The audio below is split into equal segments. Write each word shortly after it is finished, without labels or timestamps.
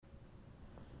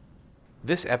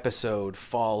This episode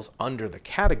falls under the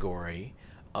category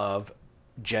of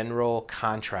general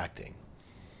contracting.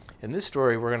 In this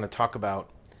story, we're going to talk about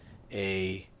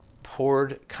a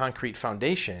poured concrete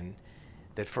foundation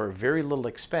that, for very little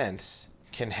expense,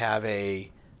 can have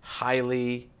a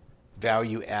highly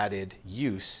value added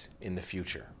use in the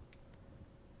future.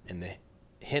 And the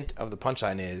hint of the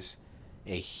punchline is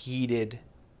a heated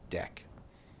deck.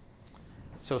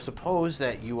 So suppose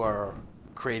that you are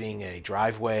creating a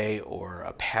driveway or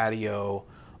a patio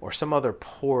or some other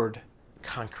poured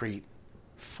concrete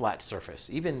flat surface,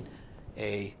 even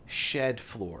a shed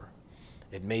floor.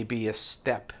 It may be a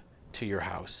step to your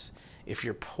house. If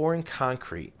you're pouring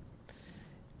concrete,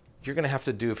 you're going to have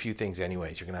to do a few things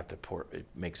anyways. You're going to have to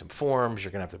make some forms.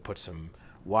 You're going to have to put some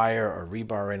wire or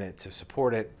rebar in it to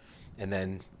support it, and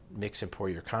then mix and pour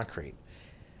your concrete.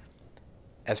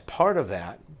 As part of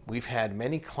that, we've had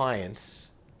many clients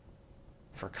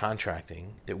for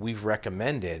contracting that we've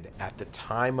recommended at the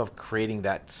time of creating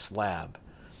that slab,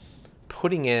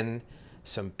 putting in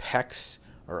some PEX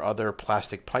or other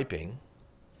plastic piping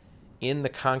in the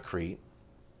concrete.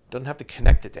 Doesn't have to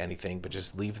connect it to anything, but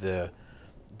just leave the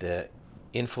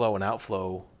inflow and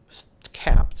outflow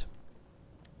capped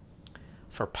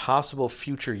for possible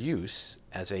future use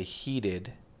as a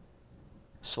heated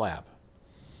slab.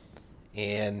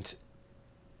 And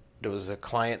there was a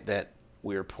client that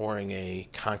we were pouring a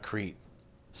concrete,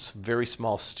 very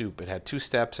small stoop. It had 2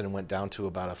 steps and it went down to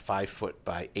about a 5-foot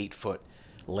by 8-foot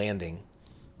landing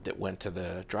that went to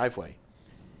the driveway.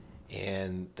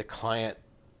 And the client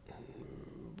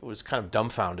was kind of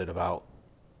dumbfounded about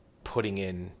putting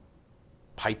in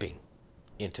piping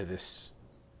into this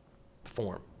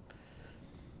form.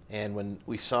 And when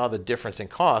we saw the difference in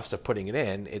cost of putting it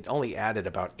in, it only added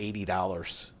about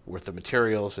 $80 worth of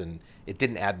materials, and it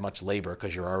didn't add much labor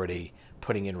because you're already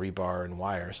putting in rebar and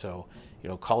wire. So,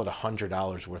 call it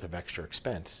 $100 worth of extra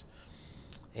expense.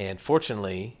 And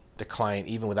fortunately, the client,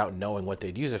 even without knowing what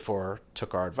they'd use it for,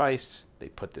 took our advice. They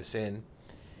put this in.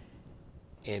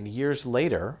 And years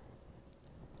later,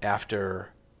 after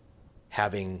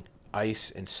having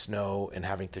ice and snow and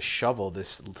having to shovel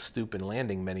this stoop and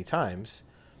landing many times,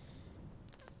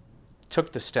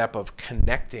 took the step of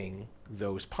connecting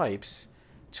those pipes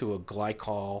to a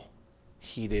glycol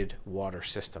heated water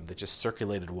system that just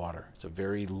circulated water. It's a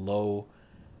very low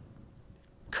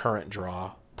current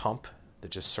draw pump that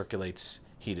just circulates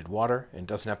heated water and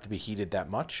doesn't have to be heated that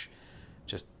much.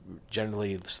 Just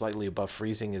generally slightly above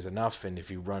freezing is enough, and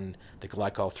if you run the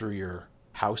glycol through your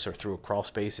house or through a crawl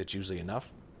space, it's usually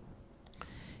enough.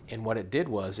 And what it did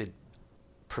was it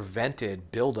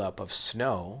prevented buildup of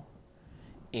snow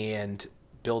and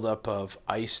buildup of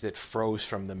ice that froze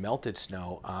from the melted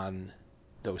snow on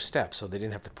those steps. So they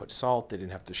didn't have to put salt, they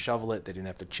didn't have to shovel it, they didn't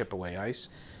have to chip away ice.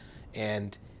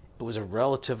 And it was a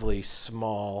relatively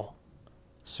small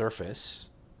surface,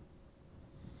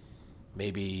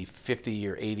 maybe 50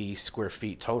 or 80 square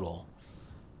feet total.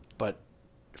 But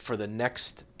for the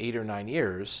next 8 or 9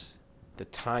 years, the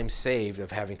time saved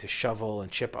of having to shovel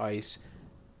and chip ice,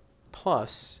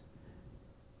 plus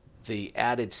the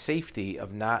added safety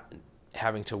of not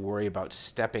having to worry about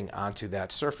stepping onto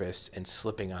that surface and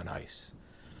slipping on ice.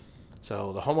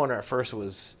 So the homeowner at first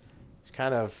was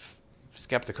kind of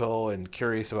skeptical and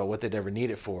curious about what they'd ever need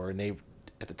it for, and they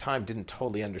at the time didn't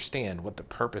totally understand what the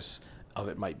purpose of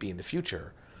it might be in the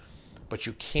future. But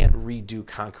you can't redo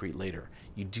concrete later.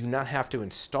 You do not have to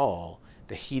install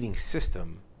the heating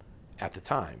system at the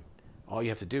time. All you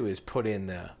have to do is put in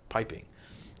the piping.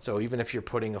 So even if you're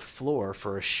putting a floor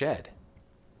for a shed,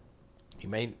 you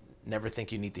may never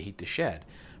think you need to heat the shed.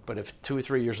 But if 2 or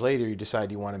 3 years later you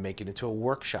decide you want to make it into a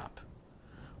workshop,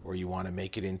 or you want to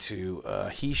make it into a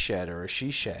he shed or a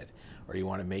she shed, or you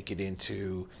want to make it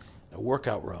into a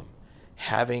workout room,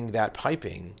 having that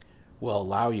piping will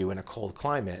allow you in a cold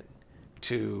climate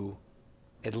to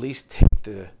at least take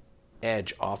the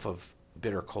edge off of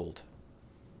bitter cold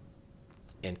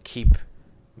and keep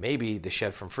maybe the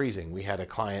shed from freezing. We had a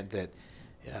client that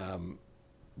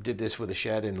did this with a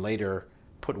shed and later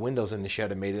put windows in the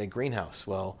shed and made it a greenhouse.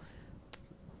 Well,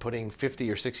 putting 50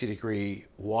 or 60 degree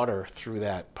water through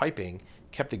that piping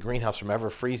kept the greenhouse from ever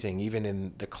freezing, even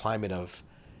in the climate of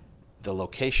the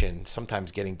location,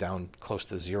 sometimes getting down close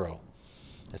to zero.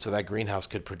 And so that greenhouse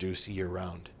could produce year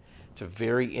round. It's a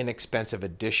very inexpensive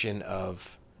addition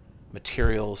of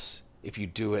materials if you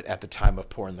do it at the time of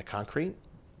pouring the concrete.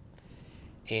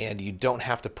 And you don't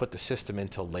have to put the system in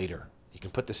till later. You can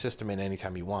put the system in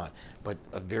anytime you want, but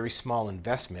a very small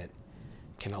investment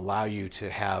can allow you to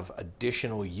have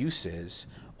additional uses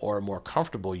or a more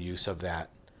comfortable use of that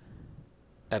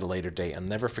at a later date. I'll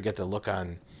never forget the look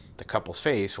on the couple's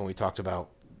face when we talked about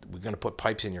we're going to put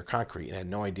pipes in your concrete and had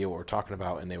no idea what we're talking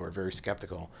about, and they were very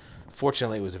skeptical.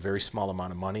 Fortunately, it was a very small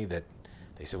amount of money that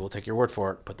they said, we'll take your word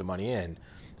for it, put the money in.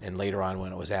 And later on,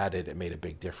 when it was added, it made a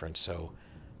big difference. So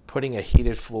putting a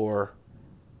heated floor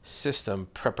system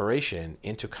preparation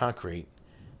into concrete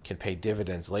can pay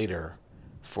dividends later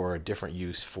for a different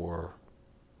use for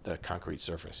the concrete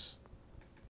surface.